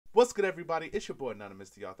What's good, everybody? It's your boy Anonymous,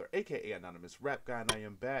 the author, aka Anonymous Rap Guy, and I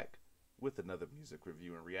am back with another music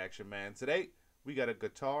review and reaction, man. Today, we got a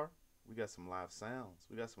guitar, we got some live sounds,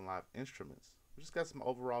 we got some live instruments, we just got some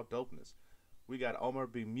overall dopeness. We got Omer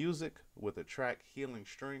B music with a track, Healing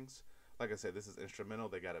Strings. Like I said, this is instrumental.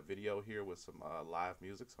 They got a video here with some live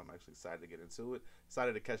music, so I'm actually excited to get into it.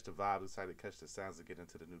 Excited to catch the vibes, excited to catch the sounds and get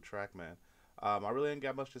into the new track, man. I really ain't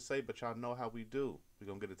got much to say, but y'all know how we do. We're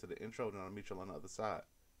going to get into the intro, and I'll meet y'all on the other side.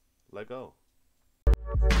 Let go. The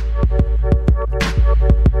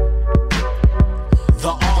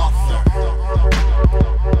author.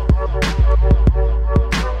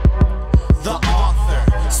 The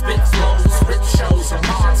author. Spit flows, spit shows, a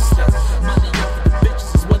monster. Money over the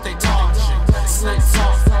bitches is what they torture. Slick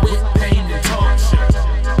talk with pain and torture.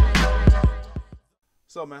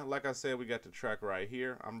 So, man, like I said, we got the track right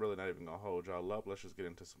here. I'm really not even going to hold y'all up. Let's just get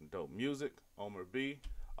into some dope music. Omer B.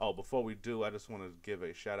 Oh, before we do, I just want to give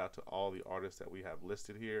a shout out to all the artists that we have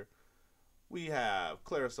listed here. We have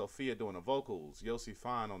Clara, Sophia doing the vocals, Yossi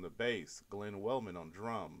on the bass, Welman on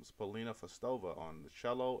drums, Polina, Faustova on the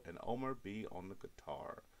cello, and Omer B on the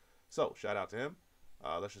guitar. So, shout out to him.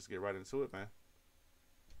 Let's just get right into it, man.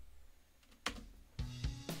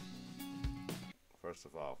 First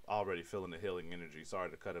of all, already feeling the healing energy. Sorry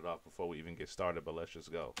to cut it off before we even get started, but let's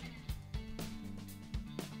just go.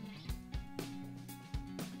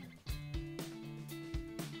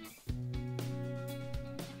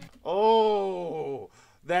 Oh,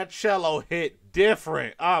 that cello hit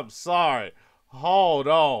different. I'm sorry. Hold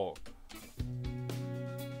on.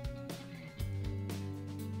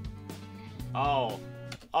 Oh,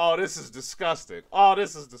 this is disgusting. Oh,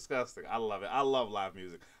 this is disgusting. I love it. I love live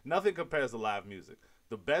music. Nothing compares to live music.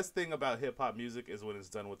 The best thing about hip-hop music is when it's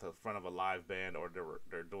done with the front of a live band or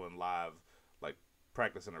they're doing live, like,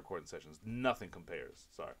 practice and recording sessions. Nothing compares.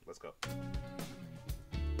 Sorry. Let's go.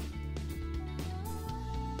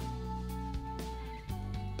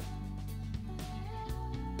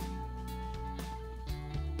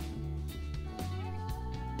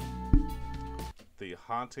 The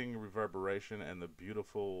haunting reverberation and the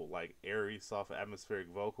beautiful, like, airy, soft, atmospheric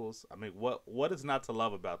vocals. I mean, what is not to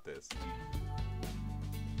love about this?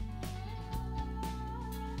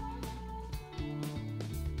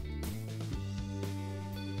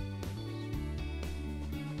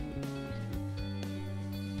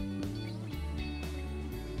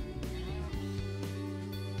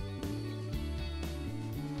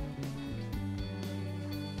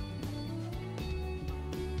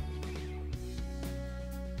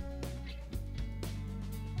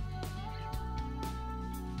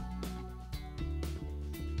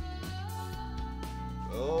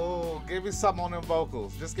 Oh, give me some on them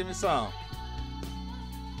vocals. Just give me some.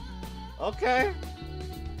 Okay.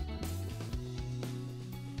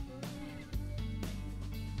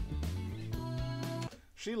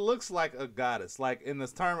 She looks like a goddess. Like, in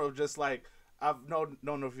this term of just like, don't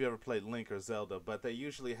know if you ever played Link or Zelda, but they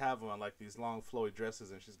usually have on like these long flowy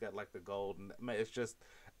dresses, and she's got like the gold. And man, it's just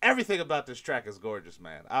everything about this track is gorgeous,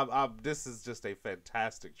 man. This is just a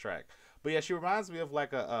fantastic track. But yeah, she reminds me of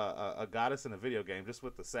like a goddess in a video game, just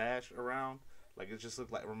with the sash around. Like, it just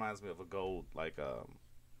looks like, reminds me of a gold, like,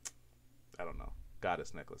 I don't know,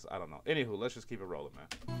 goddess necklace. I don't know. Anywho, let's just keep it rolling, man.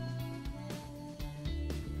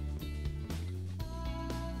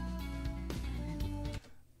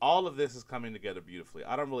 All of this is coming together beautifully.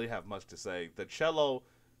 I don't really have much to say. The cello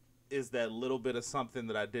is that little bit of something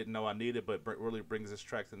that I didn't know I needed, but really brings this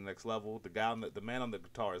track to the next level. The man on the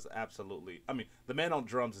guitar is absolutely, I mean, the man on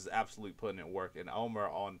drums is absolutely putting in work, and Omer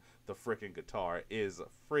on the freaking guitar is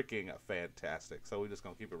freaking fantastic. So we're just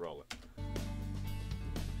gonna keep it rolling.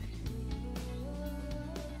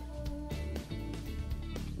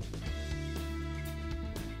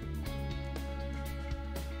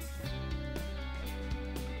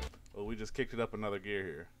 Well, we just kicked it up another gear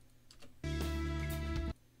here.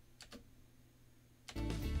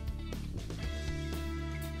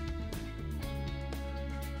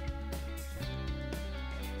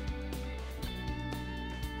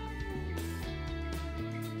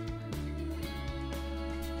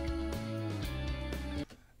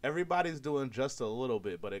 Everybody's doing just a little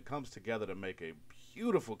bit, but it comes together to make a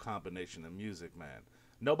beautiful combination of music, man.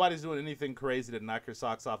 Nobody's doing anything crazy to knock your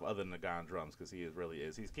socks off other than the guy on drums, because he really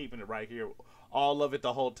is. He's keeping it right here, all of it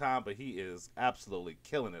the whole time, but he is absolutely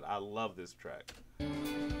killing it. I love this track.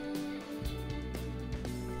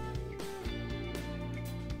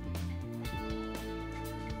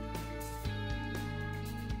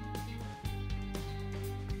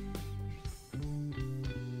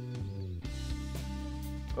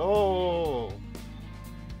 Oh.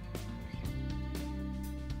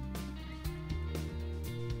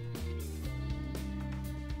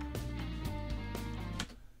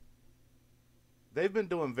 They've been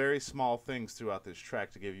doing very small things throughout this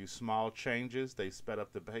track to give you small changes. They sped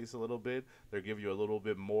up the pace a little bit. They give you a little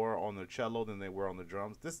bit more on the cello than they were on the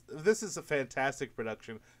drums. This is a fantastic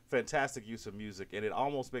production, fantastic use of music, and it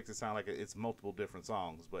almost makes it sound like it's multiple different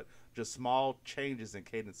songs, but just small changes in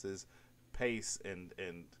cadences, pace, and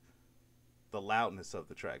the loudness of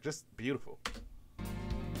the track. Just beautiful.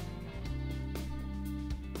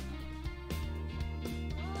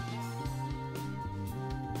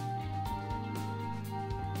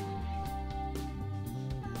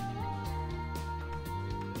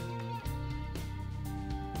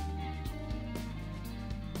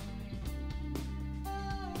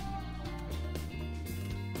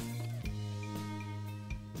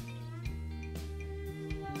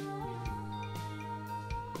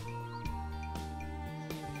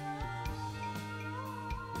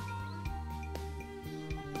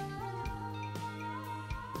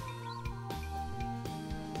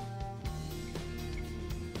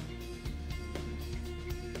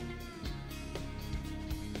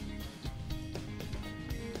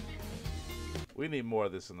 We need more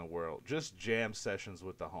of this in the world. Just jam sessions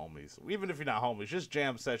with the homies. Even if you're not homies, just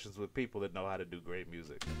jam sessions with people that know how to do great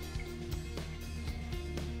music.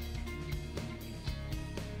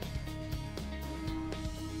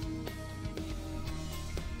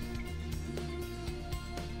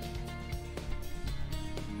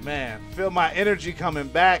 Man, feel my energy coming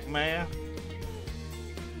back, man.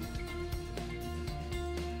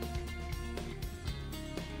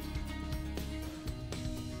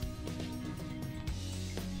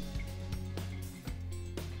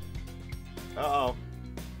 Uh-oh.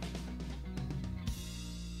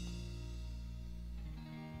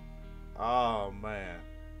 Oh, man.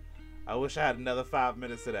 I wish I had another 5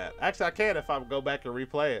 minutes of that. Actually, I can if I go back and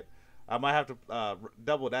replay it. I might have to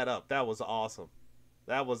double that up. That was awesome.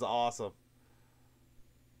 That was awesome.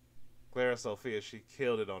 Clara Sophia, she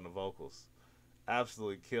killed it on the vocals.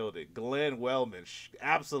 Absolutely killed it. Welman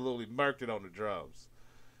absolutely murked it on the drums.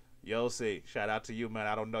 Yossi, shout out to you, man.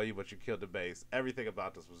 I don't know you, but you killed the bass. Everything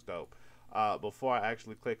about this was dope. Before I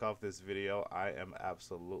actually click off this video, I am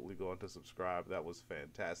absolutely going to subscribe. That was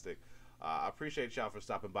fantastic. I appreciate y'all for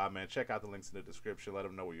stopping by, man. Check out the links in the description. Let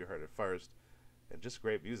them know where you heard it first. And just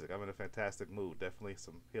great music. I'm in a fantastic mood. Definitely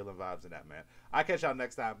some healing vibes in that, man. I'll catch y'all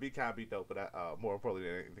next time. Be kind, be dope, but more importantly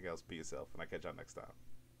than anything else, be yourself. And I'll catch y'all next time.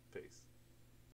 Peace.